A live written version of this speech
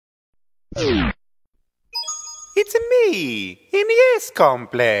Sí,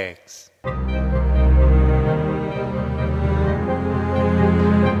 NESComplex.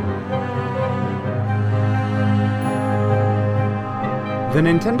 The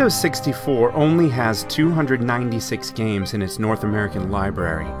Nintendo 64 only has 296 games in its North American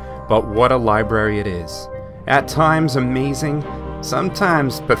library, but what a library it is. At times amazing,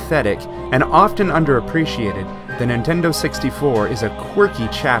 sometimes pathetic, and often underappreciated, the Nintendo 64 is a quirky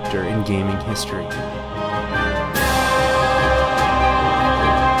chapter in gaming history.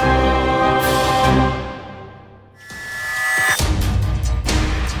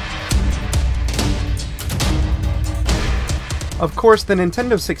 Of course, the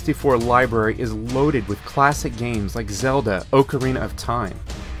Nintendo 64 library is loaded with classic games like Zelda: Ocarina of Time,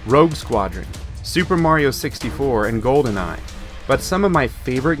 Rogue Squadron, Super Mario 64, and GoldenEye. But some of my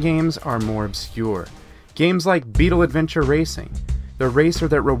favorite games are more obscure. Games like Beetle Adventure Racing, the racer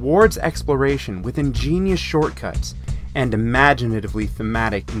that rewards exploration with ingenious shortcuts and imaginatively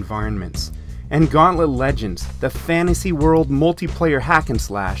thematic environments. And Gauntlet Legends, the fantasy world multiplayer hack and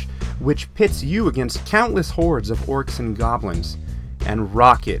slash which pits you against countless hordes of orcs and goblins. And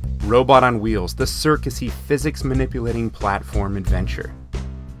Rocket, Robot on Wheels, the circusy physics-manipulating platform adventure.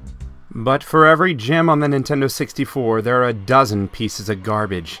 But for every gem on the Nintendo 64, there are a dozen pieces of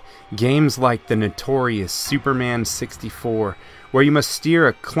garbage. Games like the notorious Superman 64, where you must steer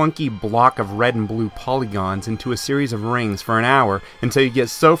a clunky block of red and blue polygons into a series of rings for an hour until you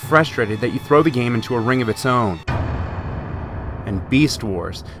get so frustrated that you throw the game into a ring of its own. And Beast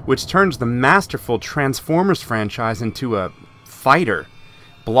Wars, which turns the masterful Transformers franchise into a fighter.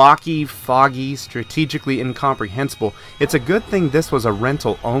 Blocky, foggy, strategically incomprehensible. It's a good thing this was a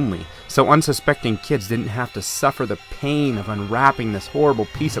rental only, so unsuspecting kids didn't have to suffer the pain of unwrapping this horrible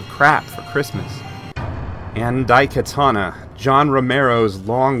piece of crap for Christmas. And Daikatana, John Romero's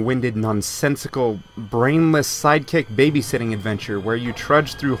long-winded, nonsensical, brainless sidekick babysitting adventure where you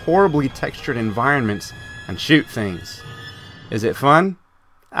trudge through horribly textured environments and shoot things. Is it fun?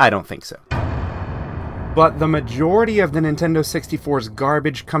 I don't think so. But the majority of the Nintendo 64's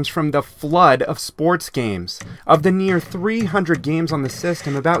garbage comes from the flood of sports games. Of the near 300 games on the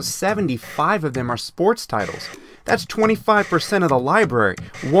system, about 75 of them are sports titles. That's 25% of the library,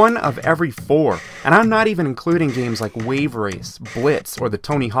 1 of every 4. And I'm not even including games like Wave Race, Blitz, or the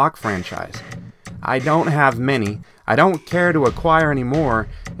Tony Hawk franchise. I don't have many, I don't care to acquire any more,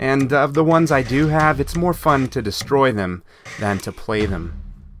 and of the ones I do have, it's more fun to destroy them than to play them.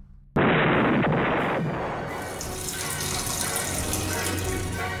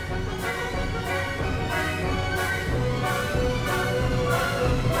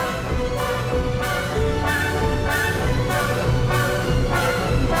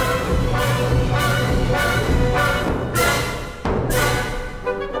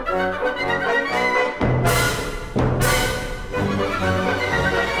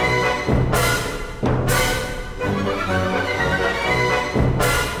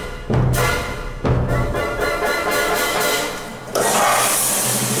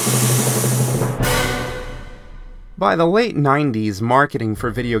 By the late 90s, marketing for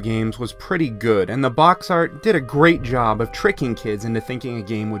video games was pretty good, and the box art did a great job of tricking kids into thinking a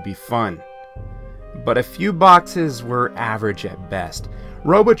game would be fun. But a few boxes were average at best.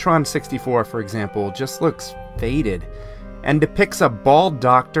 Robotron 64, for example, just looks faded, and depicts a bald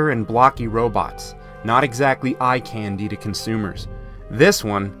doctor and blocky robots, not exactly eye candy to consumers. This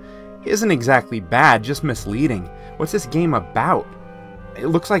one isn't exactly bad, just misleading. What's this game about? It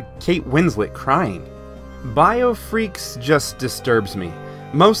looks like Kate Winslet crying. BioFreaks just disturbs me,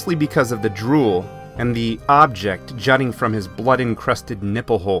 mostly because of the drool and the object jutting from his blood-encrusted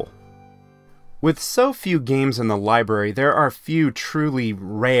nipple hole. With so few games in the library, there are few truly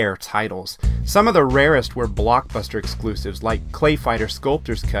rare titles. Some of the rarest were blockbuster exclusives like Clay Fighter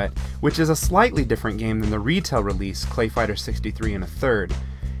Sculptor's Cut, which is a slightly different game than the retail release Clay Fighter 63 1/3,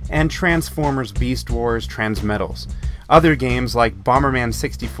 and Transformers Beast Wars Transmetals. Other games like Bomberman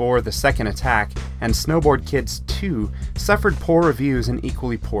 64 The Second Attack and Snowboard Kids 2 suffered poor reviews and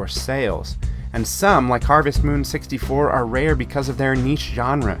equally poor sales. And some, like Harvest Moon 64, are rare because of their niche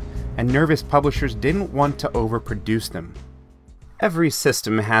genre, and nervous publishers didn't want to overproduce them. Every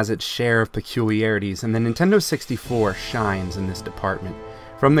system has its share of peculiarities, and the Nintendo 64 shines in this department.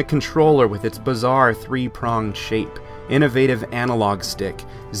 From the controller with its bizarre 3-pronged shape, innovative analog stick,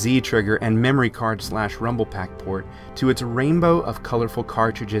 Z-trigger, and memory card/rumble pack port, to its rainbow of colorful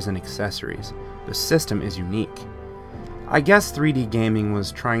cartridges and accessories, the system is unique. I guess 3D gaming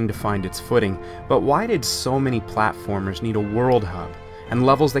was trying to find its footing, but why did so many platformers need a world hub, and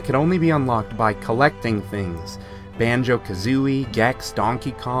levels that could only be unlocked by collecting things? Banjo-Kazooie, Gex,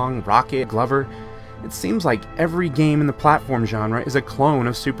 Donkey Kong, Rocket, Glover. It seems like every game in the platform genre is a clone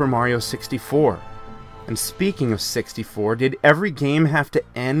of Super Mario 64. And speaking of 64, did every game have to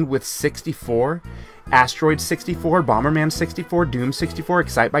end with 64? Asteroid 64, Bomberman 64, Doom 64,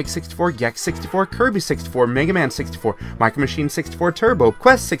 Excitebike 64, Gex 64, Kirby 64, Mega Man 64, Micro Machine 64 Turbo,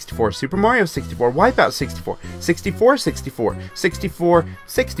 Quest 64, Super Mario 64, Wipeout 64, 64 64, 64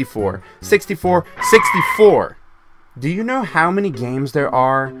 64, 64 64. Do you know how many games there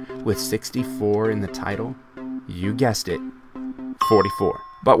are with 64 in the title? You guessed it, 44.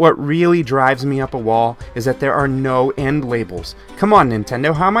 But what really drives me up a wall is that there are no end labels. Come on,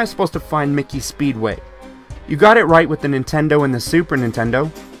 Nintendo, how am I supposed to find Mickey Speedway? You got it right with the Nintendo and the Super Nintendo.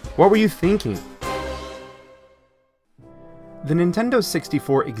 What were you thinking? The Nintendo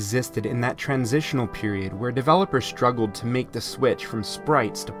 64 existed in that transitional period where developers struggled to make the switch from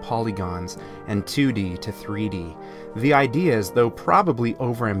sprites to polygons and 2D to 3D. The ideas, though probably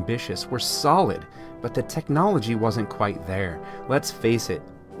overambitious, were solid, but the technology wasn't quite there. Let's face it,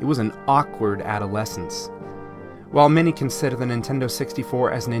 it was an awkward adolescence. While many consider the Nintendo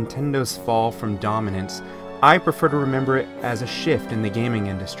 64 as Nintendo's fall from dominance, I prefer to remember it as a shift in the gaming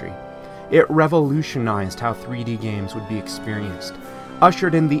industry. It revolutionized how 3D games would be experienced,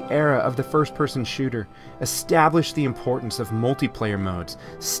 ushered in the era of the first-person shooter, established the importance of multiplayer modes,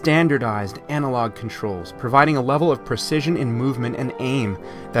 standardized analog controls, providing a level of precision in movement and aim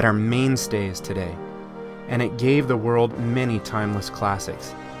that are mainstays today. And it gave the world many timeless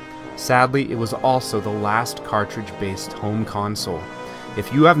classics. Sadly, it was also the last cartridge-based home console.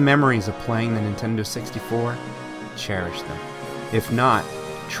 If you have memories of playing the Nintendo 64, cherish them. If not,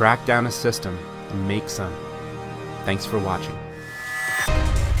 track down a system and make some. Thanks for watching.